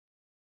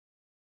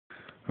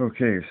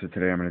Okay, so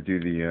today I'm going to do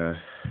the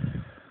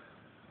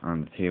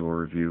on the table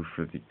review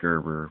for the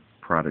Gerber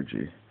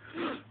Prodigy,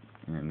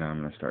 and I'm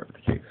going to start with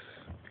the case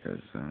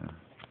because I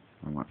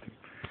want to.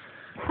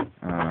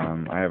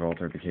 I have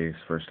altered the case.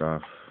 First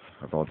off,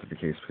 I've altered the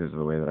case because of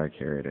the way that I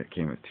carry it. It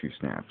came with two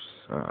snaps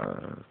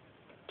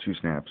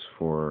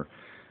for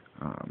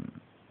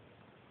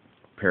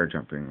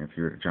parajumping. If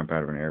you were to jump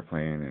out of an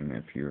airplane and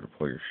if you were to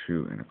pull your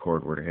chute and a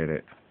cord were to hit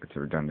it, it's a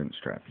redundant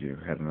strap. You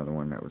had another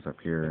one that was up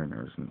here and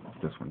there was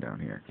this one down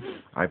here.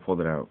 I pulled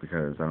it out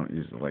because I don't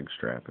use the leg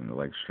strap, and the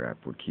leg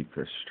strap would keep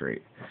this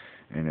straight.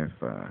 And if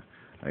I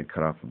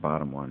cut off the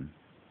bottom one,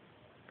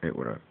 it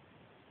would have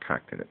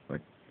cocked it.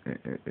 Like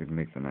it'd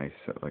make the knife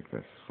sit like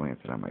this,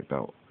 slanted on my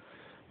belt,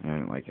 and I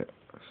didn't like it.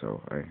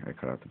 So I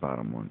cut out the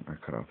bottom one. I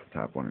cut off the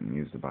top one and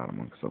used the bottom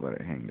one because I let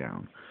it hang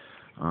down.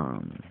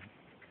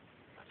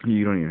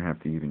 You don't even have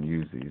to even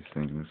use these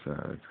things.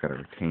 It's got a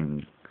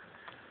retaining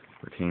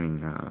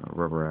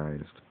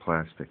rubberized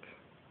plastic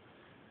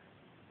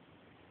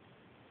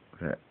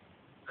that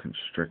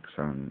constricts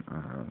on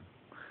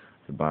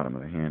the bottom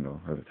of the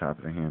handle, or the top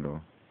of the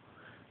handle,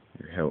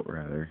 your hilt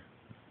rather,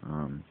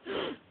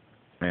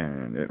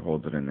 and it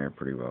holds it in there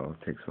pretty well.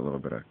 It takes a little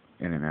bit of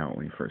in and out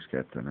when you first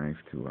get the knife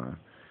to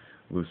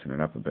loosen it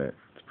up a bit.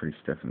 It's pretty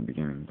stiff in the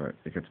beginning, but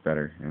it gets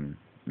better and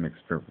makes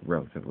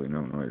relatively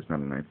no noise. Not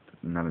a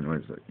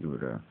noise that you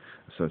would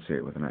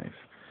associate with a knife.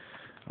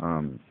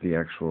 The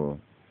actual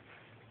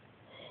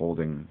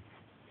holding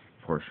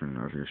portion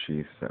of your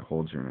sheath that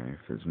holds your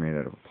knife is made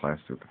out of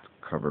plastic that's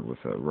covered with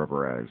a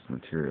rubberized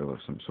material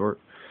of some sort.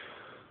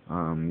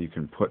 You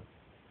can put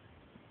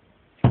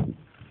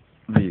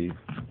the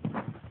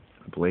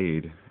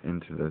blade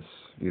into this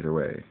either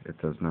way. It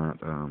does not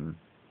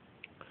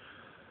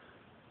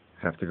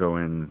have to go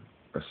in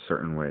a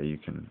certain way. You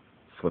can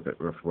flip it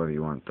with whether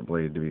you want the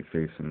blade to be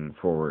facing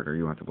forward or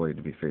you want the blade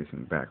to be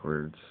facing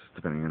backwards,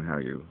 depending on how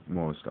you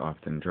most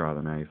often draw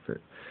the knife.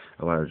 It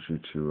allows you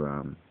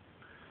to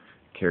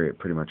carry it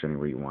pretty much any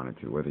way you want it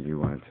to, whether you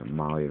wanted to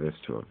molly this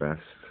to a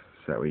vest,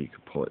 so that way you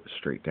could pull it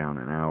straight down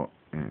and out,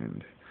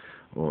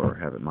 or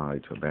have it molly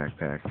to a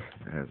backpack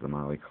that has the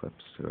molly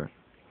clips to it,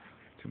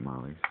 two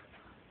mollies.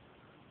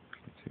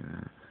 Let's see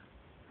that.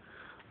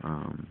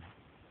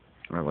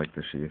 I like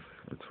the sheath.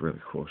 It's a really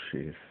cool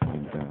sheath,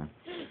 and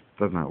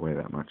does not weigh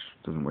that much.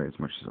 Doesn't weigh as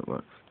much as it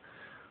looks.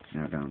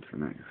 Now down to the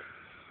knife.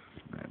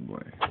 Bad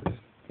boy.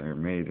 They're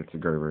made. It's a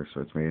Gerber,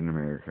 so it's made in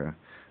America.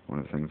 One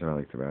of the things that I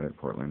liked about it,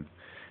 Portland.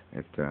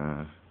 It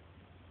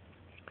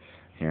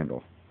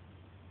handle.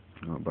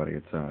 Oh, buddy,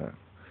 it's a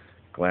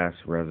glass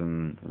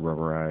resin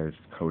rubberized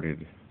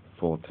coated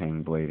full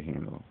tang blade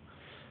handle,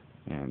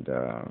 and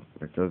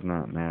it does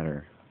not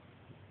matter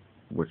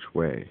which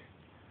way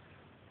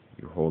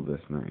you hold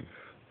this knife.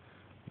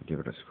 You give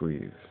it a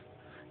squeeze.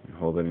 You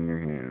hold it in your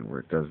hand where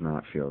it does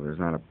not feel. There's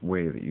not a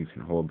way that you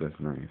can hold this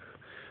knife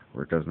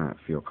where it does not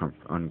feel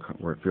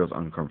where it feels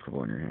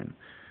uncomfortable in your hand.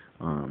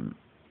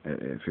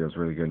 It feels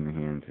really good in the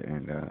hand,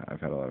 and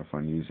I've had a lot of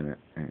fun using it,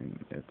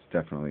 and it's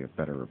definitely a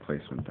better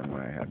replacement than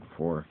what I had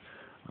before.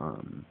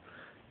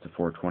 It's a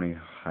 420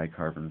 high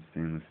carbon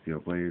stainless steel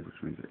blade,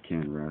 which means it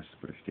can rust,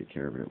 but if you take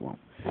care of it, it won't.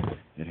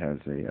 It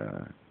has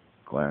a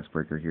glass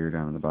breaker here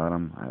down at the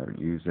bottom. I haven't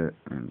used it,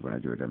 and when I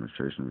do a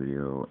demonstration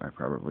video, I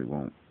probably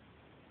won't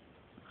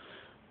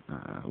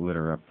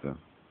litter up the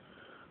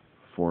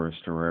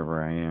forest or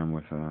wherever I am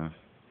with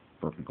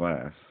broken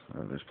glass.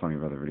 There's plenty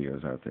of other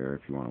videos out there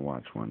if you want to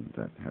watch one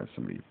that has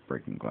somebody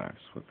breaking glass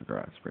with the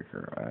glass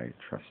breaker. I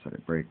trust that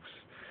it breaks.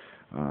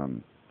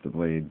 The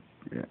blade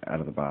out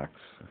of the box,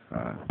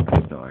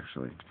 still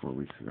actually 4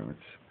 weeks ago,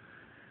 it's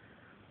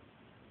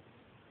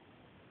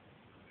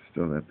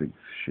still that big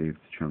shaved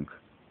chunk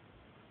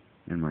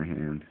in my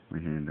hand. I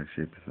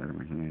shaved the side of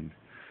my hand.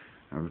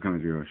 I was going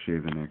to do a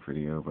shave the neck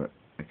video, but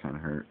it kind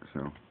of hurt,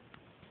 so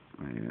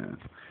I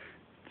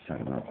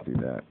decided not to do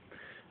that.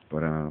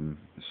 But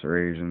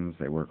serrations,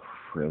 they work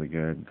really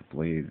good. The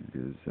blade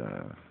is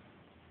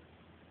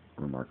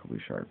remarkably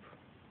sharp,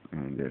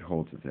 and it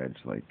holds its edge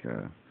like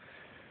it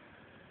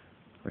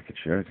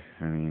should.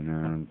 I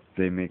mean,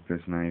 they make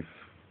this knife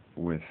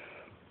with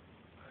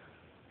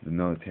the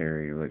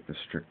military, like the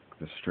strict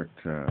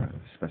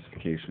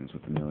specifications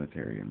with the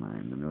military in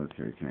mind. The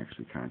military can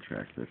actually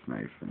contract this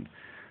knife and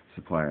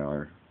supply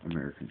our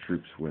American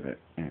troops with it,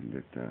 and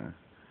it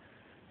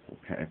will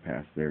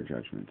pass their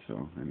judgment.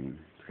 So, I mean,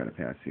 it's got to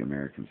pass the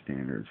American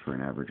standards for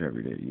an average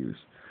everyday use.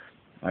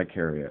 I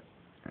carry it.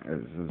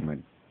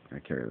 I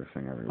carry this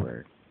thing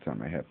everywhere. It's on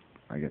my hip.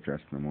 I get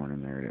dressed in the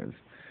morning, there it is.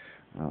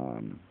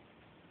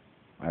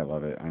 I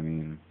love it. I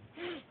mean,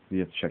 you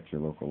have to check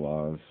your local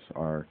laws.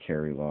 Our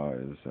carry law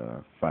is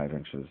 5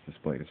 inches. This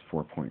blade is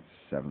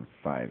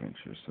 4.75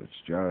 inches, so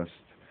it's just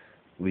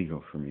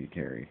legal for me to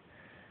carry.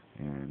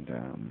 And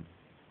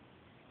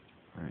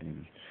I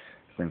mean,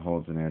 this thing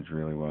holds an edge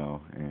really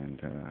well,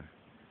 and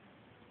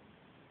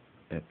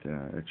it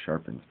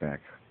sharpens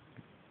back,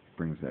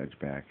 brings the edge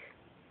back.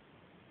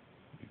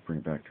 You bring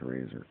it back to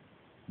razor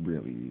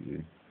really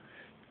easy.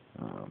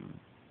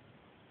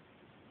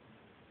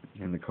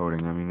 And the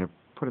coating, I mean,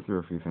 put it through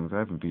a few things. I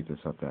haven't beat this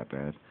up that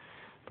bad,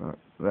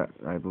 but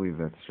I believe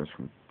that's just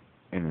from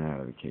in and out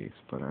of the case.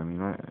 But I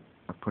mean,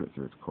 I've put it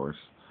through its course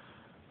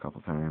a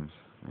couple times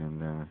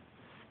and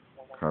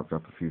carved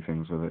up a few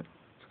things with it.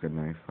 It's a good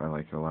knife. I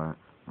like it a lot.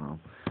 Well,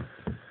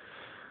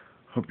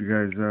 hope you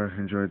guys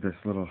enjoyed this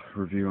little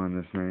review on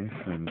this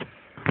knife, and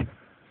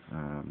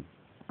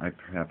I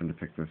happened to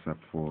pick this up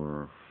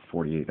for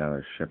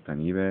 $48 shipped on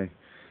eBay.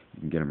 You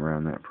can get them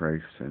around that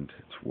price, and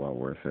it's well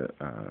worth it.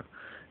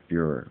 If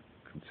you're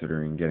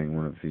considering getting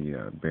one of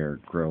the Bear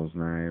Grylls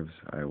knives,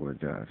 I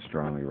would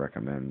strongly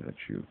recommend that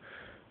you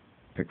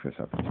pick this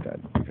up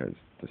instead, because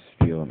the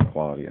steel and the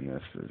quality in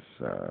this is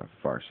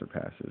far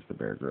surpasses the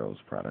Bear Grylls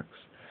products.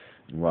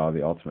 And while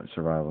the Ultimate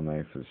Survival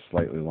knife is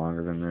slightly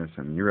longer than this,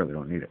 I mean, you really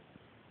don't need it,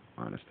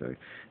 honestly.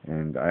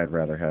 And I'd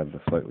rather have the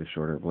slightly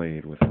shorter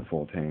blade with the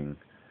full tang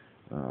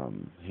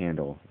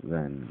handle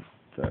than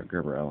the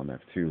Gerber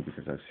LMF2,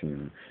 because I've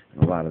seen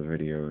in a lot of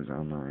videos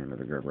online of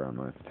the Gerber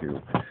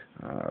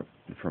LMF2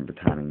 from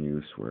batoning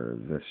use where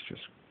this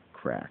just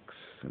cracks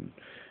and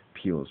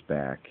peels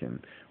back,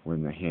 and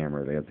when they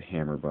have the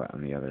hammer butt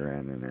on the other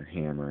end, and they're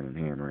hammering and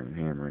hammering and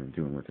hammering and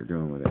doing what they're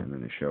doing with it, and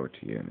then they show it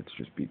to you, and it's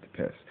just beat the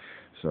piss.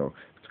 So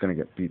it's going to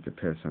get beat the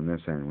piss on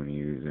this end when you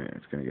use it.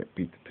 It's going to get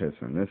beat the piss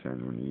on this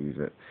end when you use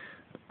it.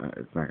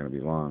 It's not going to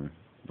be long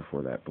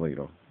before that blade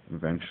will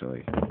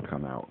eventually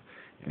come out,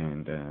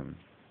 and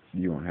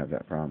you won't have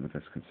that problem with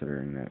this,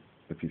 considering that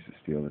the piece of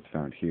steel that's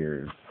found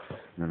here is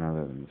none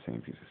other than the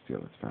same piece of steel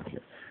that's found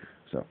here.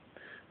 So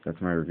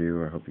that's my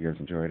review. I hope you guys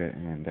enjoyed it,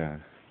 and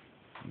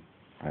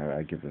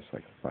I give this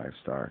like a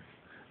 5-star,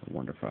 a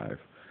 1 to 5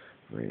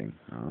 rating.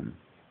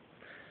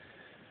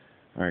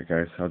 Alright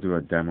guys, I'll do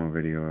a demo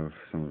video of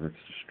some of its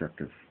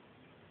destructive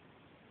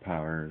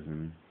powers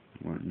and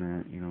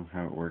whatnot, you know,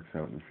 how it works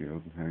out in the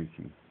field and how you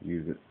can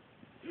use it.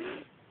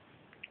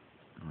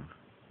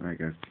 Alright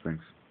guys,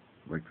 thanks.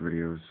 Like the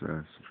videos,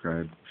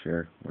 subscribe,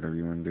 share, whatever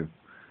you want to do.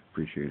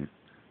 Appreciate it.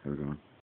 Have a good one.